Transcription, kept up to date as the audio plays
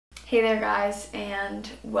Hey there guys, and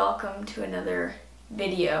welcome to another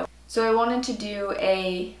video. So I wanted to do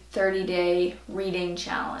a 30-day reading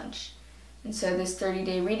challenge. And so this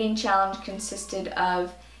 30-day reading challenge consisted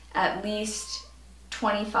of at least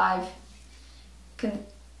 25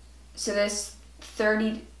 So this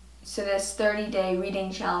 30-day reading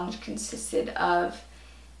challenge consisted of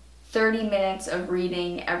 30 minutes of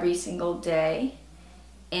reading every single day.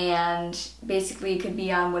 And basically it could be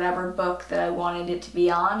on whatever book that I wanted it to be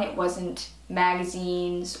on. It wasn't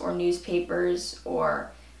magazines or newspapers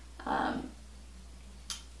or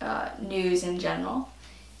news in general.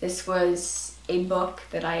 This was a book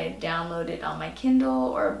that I had downloaded on my Kindle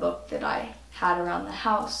or a book that I had around the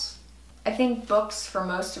house. I think books for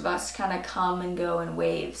most of us kind of come and go in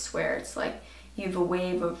waves, where it's like you have a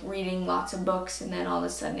wave of reading lots of books and then all of a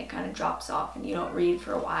sudden it kind of drops off and you don't read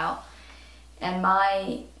for a while. And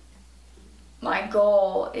my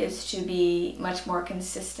goal is to be much more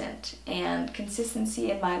consistent, and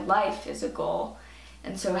consistency in my life is a goal.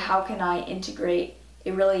 And so how can I integrate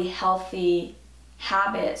a really healthy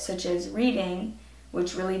habit such as reading,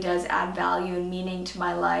 which really does add value and meaning to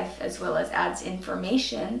my life, as well as adds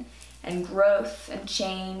information and growth and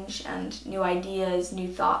change and new ideas, new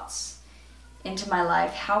thoughts into my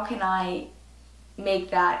life? How can I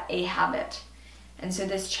make that a habit? And so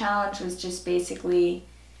this challenge was just basically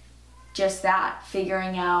just that,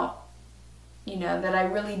 figuring out, that I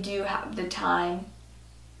really do have the time,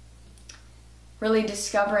 really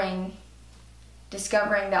discovering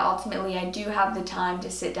that ultimately I do have the time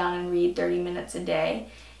to sit down and read 30 minutes a day.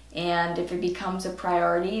 And if it becomes a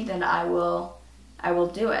priority, then I will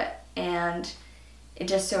do it. And it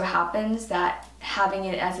just so happens that having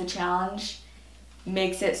it as a challenge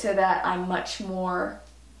makes it so that I'm much more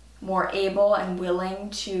able and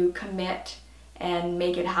willing to commit and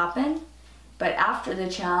make it happen. But after the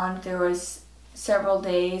challenge, there was several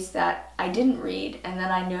days that I didn't read, and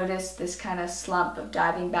then I noticed this kind of slump of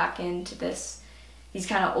diving back into these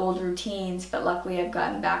kind of old routines. But luckily I've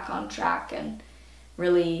gotten back on track and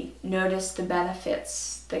really noticed the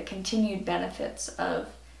benefits, the continued benefits of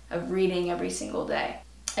reading every single day.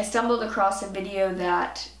 I stumbled across a video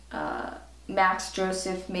that Max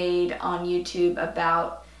Joseph made on YouTube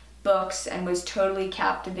about books and was totally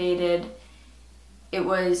captivated. It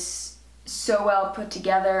was so well put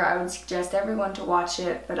together. I would suggest everyone to watch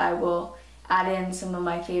it, but I will add in some of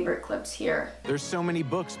my favorite clips here. There's so many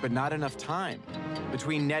books, but not enough time.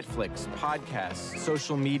 Between Netflix, podcasts,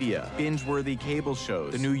 social media, binge-worthy cable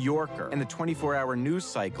shows, The New Yorker, and the 24-hour news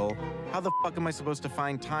cycle, how the fuck am I supposed to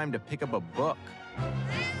find time to pick up a book?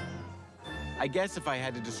 I guess if I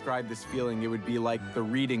had to describe this feeling, it would be like the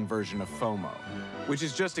reading version of FOMO, which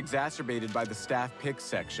is just exacerbated by the staff picks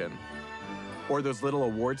section. Or those little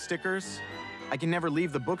award stickers. I can never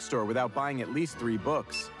leave the bookstore without buying at least 3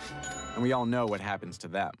 books. And we all know what happens to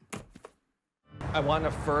them. I want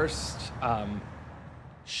to first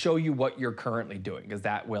show you what you're currently doing, because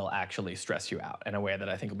that will actually stress you out in a way that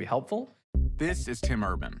I think will be helpful. This is Tim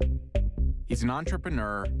Urban. He's an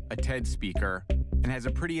entrepreneur, a TED speaker, and has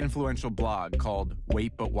a pretty influential blog called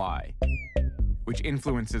Wait But Why, which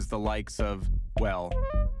influences the likes of, well,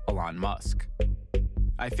 Elon Musk.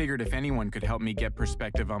 I figured if anyone could help me get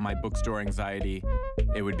perspective on my bookstore anxiety,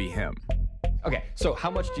 it would be him. Okay, so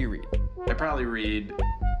how much do you read? I probably read,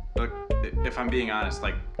 if I'm being honest,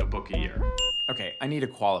 like a book a year. Okay, I need to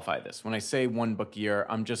qualify this. When I say 1 book a year,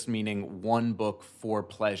 I'm just meaning 1 book for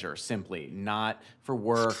pleasure, simply, not for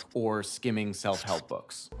work or skimming self-help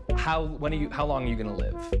books. How long are you gonna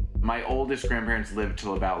live? My oldest grandparents lived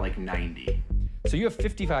till about like 90. So you have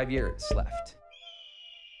 55 years left.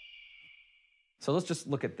 So let's just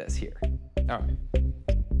look at this here. All right.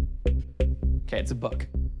 Okay, it's a book.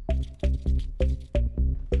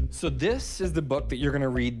 So this is the book that you're gonna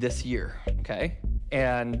read this year, okay?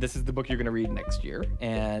 And this is the book you're gonna read next year.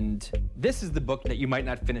 And this is the book that you might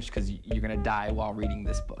not finish because you're gonna die while reading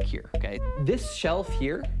this book here, okay? This shelf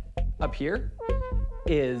here, up here,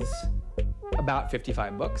 is about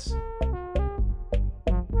 55 books.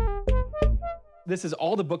 This is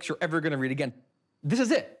all the books you're ever gonna read again. This is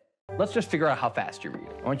it. Let's just figure out how fast you read.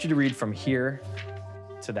 I want you to read from here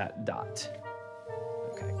to that dot.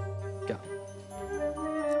 Okay, go.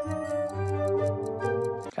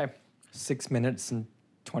 Okay, 6 minutes and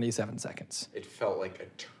 27 seconds. It felt like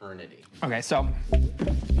eternity. Okay, so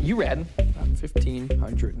you read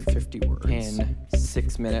 1,550 words in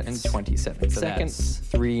 6 minutes and 27 seconds.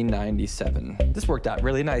 397. This worked out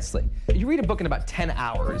really nicely. You read a book in about 10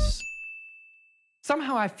 hours.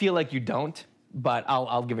 Somehow I feel like you don't, but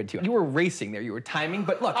I'll give it to you. You were racing there, you were timing,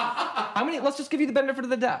 but look, let's just give you the benefit of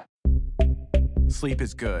the doubt. Sleep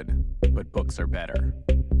is good, but books are better.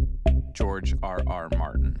 George R.R.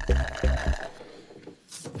 Martin.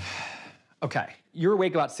 Okay, you're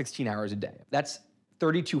awake about 16 hours a day. That's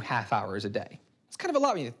 32 half hours a day. It's kind of a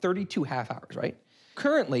lot when you 32 half hours, right?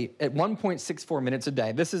 Currently, at 1.64 minutes a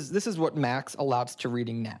day, this is what max allows to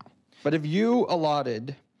reading now. But if you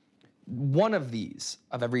allotted one of these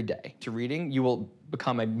of every day to reading, you will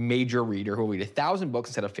become a major reader who will read 1,000 books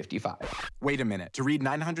instead of 55. Wait a minute. To read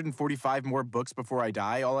 945 more books before I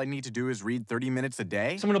die, all I need to do is read 30 minutes a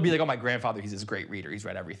day? Someone will be like, oh, my grandfather, he's this great reader. He's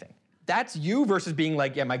read everything. That's you versus being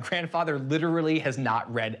like, yeah, my grandfather literally has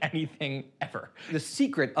not read anything ever. The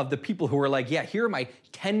secret of the people who are like, yeah, here are my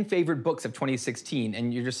 10 favorite books of 2016,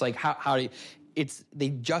 and you're just like, how do you, they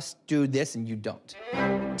just do this and you don't.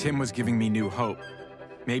 Tim was giving me new hope.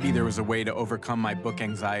 Maybe there was a way to overcome my book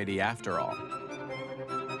anxiety after all.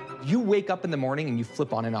 You wake up in the morning and you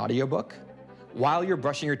flip on an audiobook while you're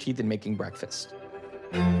brushing your teeth and making breakfast.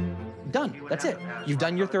 Done. That's it. You've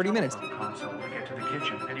done your 30 minutes.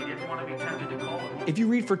 If you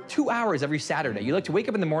read for 2 hours every Saturday, you like to wake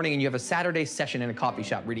up in the morning and you have a Saturday session in a coffee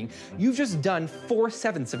shop reading, you've just done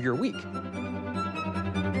 4/7 of your week.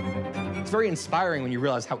 It's very inspiring when you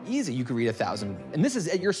realize how easy you could read 1,000, and this is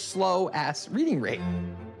at your slow-ass reading rate.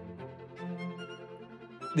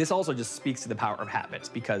 This also just speaks to the power of habits,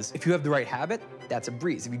 because if you have the right habit, that's a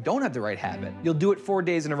breeze. If you don't have the right habit, you'll do it 4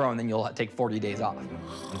 days in a row and then you'll take 40 days off.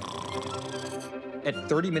 At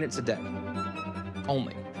 30 minutes a day,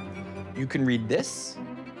 only, you can read this,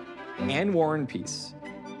 and War and Peace,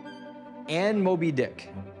 and Moby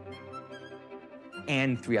Dick,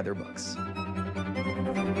 and 3 other books.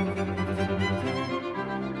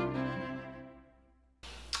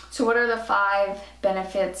 So what are the 5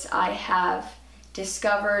 benefits I have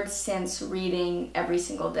discovered since reading every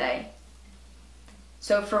single day?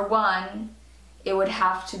 So for one, it would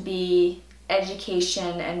have to be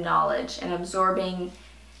education and knowledge and absorbing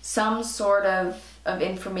some sort of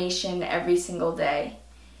information every single day.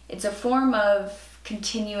 It's a form of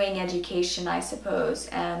continuing education, I suppose,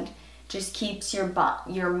 and just keeps your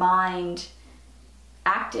mind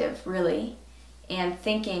active, really, and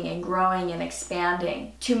thinking and growing and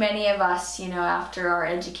expanding. Too many of us, after our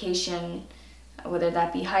education, whether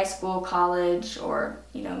that be high school, college, or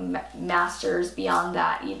masters beyond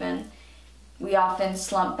that even, we often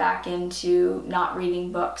slump back into not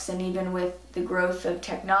reading books. And even with the growth of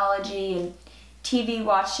technology and TV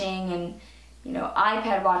watching and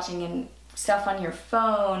iPad watching and stuff on your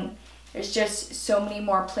phone, there's just so many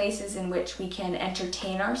more places in which we can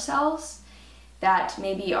entertain ourselves that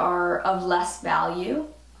maybe are of less value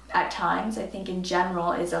at times. I think in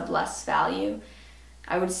general is of less value.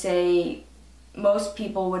 I would say most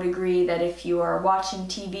people would agree that if you are watching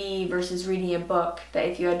TV versus reading a book, that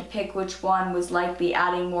if you had to pick which one was likely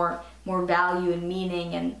adding more value and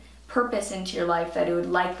meaning and purpose into your life, that it would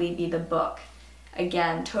likely be the book.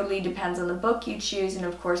 Again, totally depends on the book you choose, and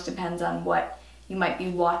of course depends on what you might be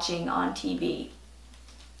watching on TV.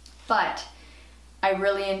 But I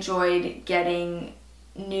really enjoyed getting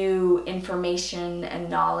new information and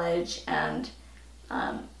knowledge and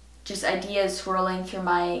just ideas swirling through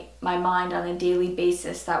my mind on a daily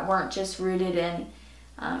basis that weren't just rooted in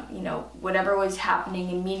whatever was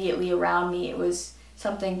happening immediately around me. It was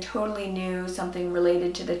something totally new, something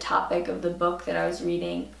related to the topic of the book that I was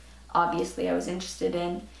reading. Obviously I was interested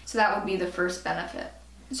in. So that would be the first benefit.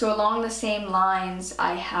 So along the same lines,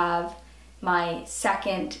 I have my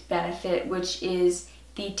second benefit, which is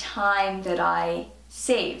the time that I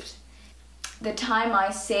saved. The time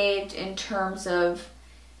I saved in terms of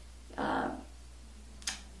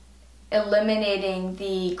eliminating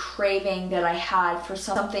the craving that I had for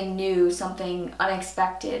something new, something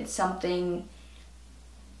unexpected, something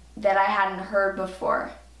that I hadn't heard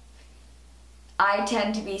before. I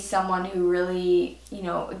tend to be someone who really,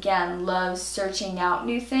 again, loves searching out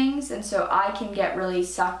new things, and so I can get really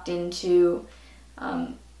sucked into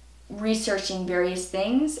researching various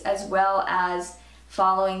things as well as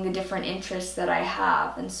following the different interests that I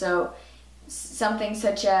have. And so something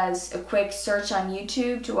such as a quick search on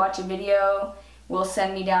YouTube to watch a video will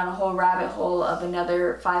send me down a whole rabbit hole of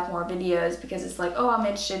another 5 more videos, because it's like, oh, I'm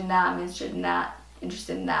interested in that, I'm interested in that,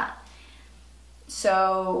 interested in that.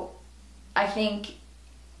 So I think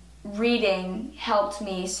reading helped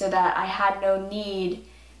me so that I had no need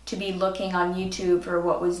to be looking on YouTube for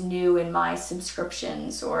what was new in my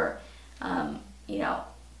subscriptions, or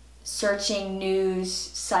searching news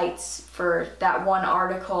sites for that one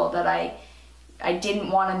article that I didn't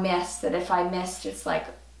want to miss, that if I missed, it's like,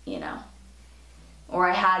 or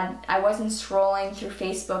I wasn't scrolling through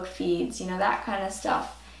Facebook feeds, that kind of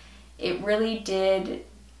stuff. It really did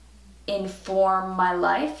inform my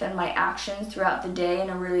life and my actions throughout the day in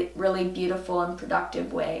a really beautiful and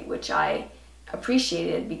productive way, which I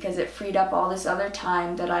appreciated because it freed up all this other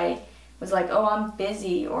time that I was like, oh, I'm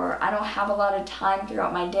busy, or I don't have a lot of time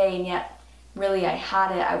throughout my day, and yet really I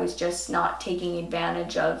had it. I was just not taking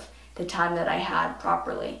advantage of the time that I had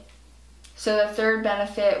properly. So the third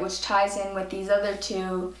benefit, which ties in with these other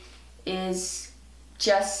two, is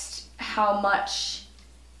just how much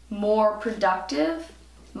more productive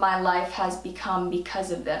my life has become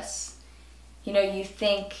because of this. You know, you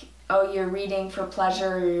think, oh, you're reading for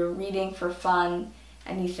pleasure or you're reading for fun,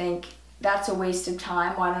 and you think, that's a waste of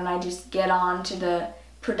time. Why don't I just get on to the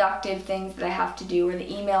productive things that I have to do, or the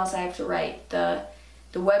emails I have to write, the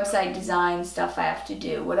website design stuff I have to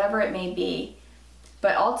do, whatever it may be.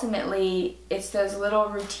 But ultimately, it's those little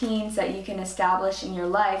routines that you can establish in your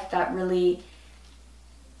life that really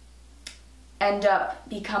end up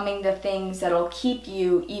becoming the things that'll keep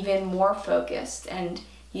you even more focused and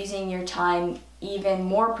using your time even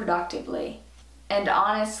more productively. And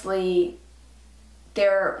honestly,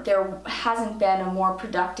 there hasn't been a more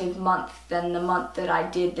productive month than the month that I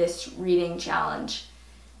did this reading challenge.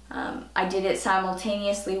 I did it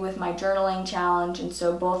simultaneously with my journaling challenge, and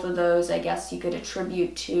so both of those, I guess you could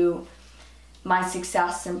attribute to my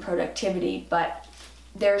success and productivity, but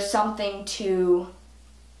there's something to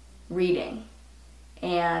reading.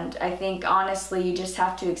 And I think honestly you just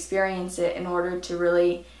have to experience it in order to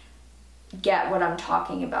really get what I'm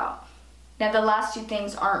talking about. Now the last two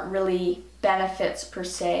things aren't really benefits per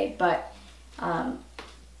se, but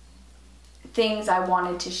things I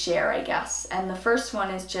wanted to share, I guess. And the first one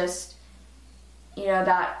is just, you know,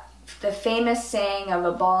 that the famous saying of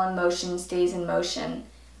a ball in motion stays in motion.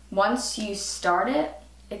 Once you start it,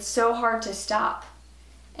 it's so hard to stop.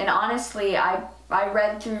 And honestly, I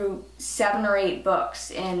read through 7 or 8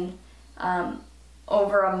 books in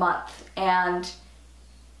over a month, and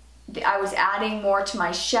I was adding more to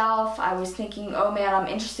my shelf. I was thinking, oh man, I'm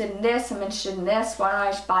interested in this, why don't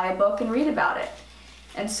I just buy a book and read about it?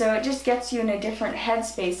 And so it just gets you in a different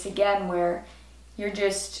headspace again, where you're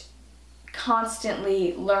just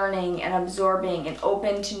constantly learning and absorbing and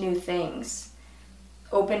open to new things,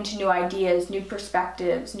 open to new ideas, new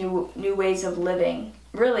perspectives, new ways of living.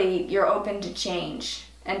 Really, you're open to change.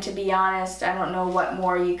 And to be honest, I don't know what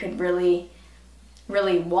more you could really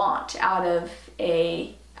want out of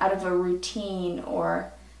a routine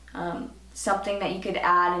or something that you could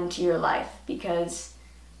add into your life, because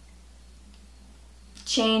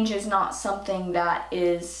change is not something that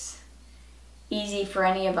is easy for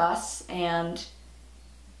any of us, and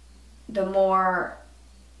the more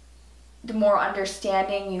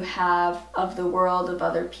understanding you have of the world, of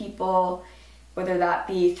other people, whether that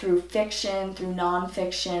be through fiction, through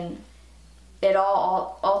nonfiction, it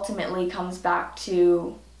all ultimately comes back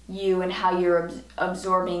to you and how you're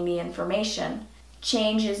absorbing the information.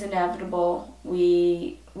 Change is inevitable.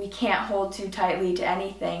 We can't hold too tightly to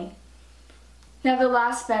anything. Now the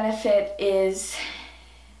last benefit is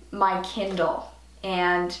my Kindle.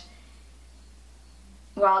 And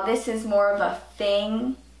while this is more of a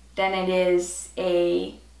thing than it is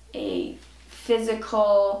a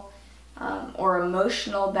physical or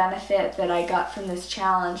emotional benefit that I got from this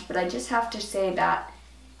challenge, but I just have to say that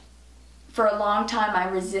for a long time I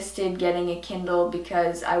resisted getting a Kindle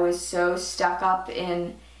because I was so stuck up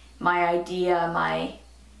in my idea,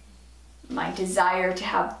 my desire to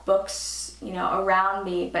have books, you know, around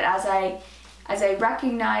me. But as I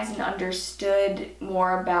recognized and understood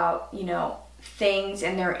more about, you know, things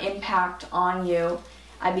and their impact on you,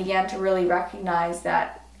 I began to really recognize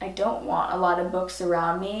that I don't want a lot of books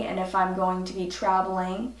around me, and if I'm going to be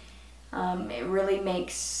traveling, it really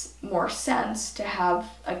makes more sense to have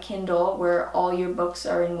a Kindle where all your books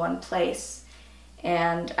are in one place.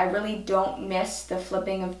 And I really don't miss the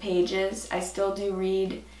flipping of pages. I still do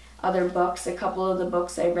read other books. A couple of the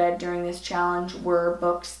books I read during this challenge were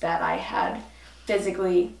books that I had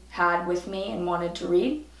physically had with me and wanted to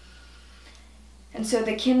read. And so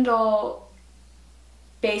the Kindle,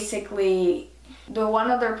 basically, the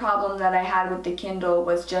one other problem that I had with the Kindle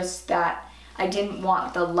was just that I didn't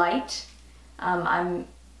want the light. I'm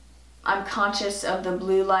conscious of the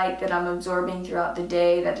blue light that I'm absorbing throughout the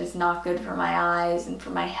day that is not good for my eyes and for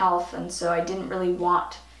my health, and so I didn't really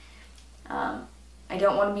want, I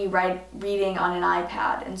don't want to be reading on an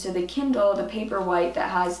iPad. And so the Kindle, the Paperwhite that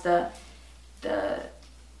has the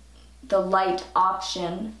light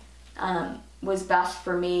option, was best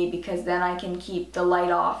for me, because then I can keep the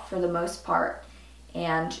light off for the most part,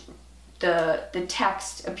 and the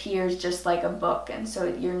text appears just like a book, and so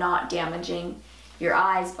you're not damaging your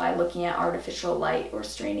eyes by looking at artificial light or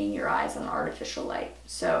straining your eyes on artificial light.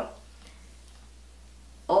 So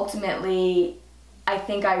ultimately, I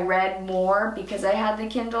think I read more because I had the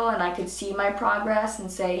Kindle and I could see my progress and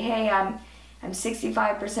say, hey, I'm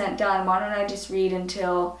 65% done. Why don't I just read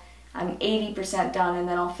until I'm 80% done and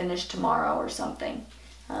then I'll finish tomorrow or something.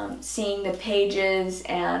 Seeing the pages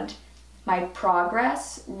and my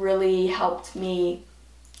progress really helped me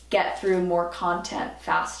get through more content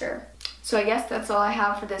faster. So I guess that's all I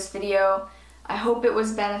have for this video. I hope it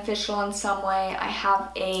was beneficial in some way. I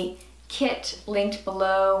have a kit linked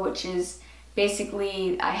below, which is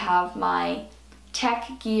basically I have my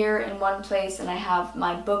tech gear in one place and I have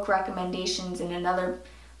my book recommendations in another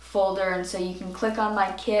folder, and so you can click on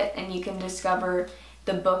my kit and you can discover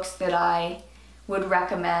the books that I would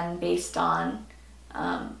recommend based on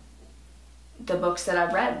the books that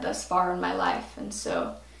I've read thus far in my life. And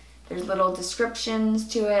so there's little descriptions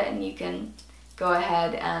to it and you can go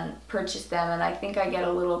ahead and purchase them, and I think I get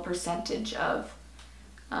a little percentage of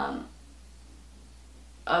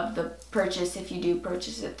the purchase if you do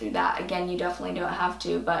purchase it through that. Again, you definitely don't have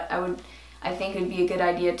to, but I think it would be a good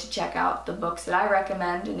idea to check out the books that I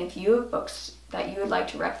recommend, and if you have books that you would like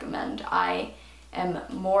to recommend, I am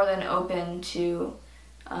more than open to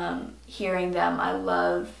hearing them. I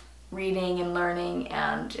love reading and learning,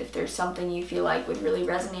 and if there's something you feel like would really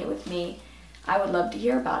resonate with me, I would love to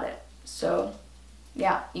hear about it. So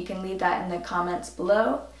yeah, you can leave that in the comments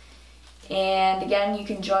below. And again, you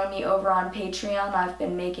can join me over on Patreon. I've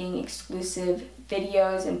been making exclusive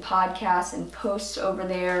videos and podcasts and posts over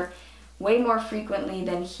there way more frequently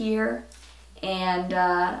than here. And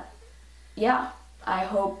yeah, I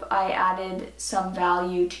hope I added some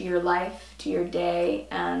value to your life, to your day,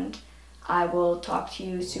 and I will talk to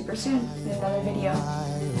you super soon in another video.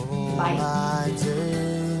 Bye.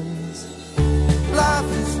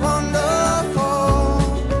 Life is wonderful.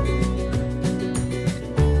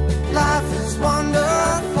 Life is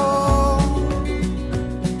wonderful.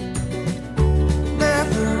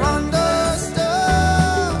 Never understood,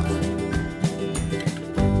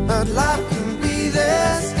 but life can be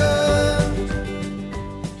this.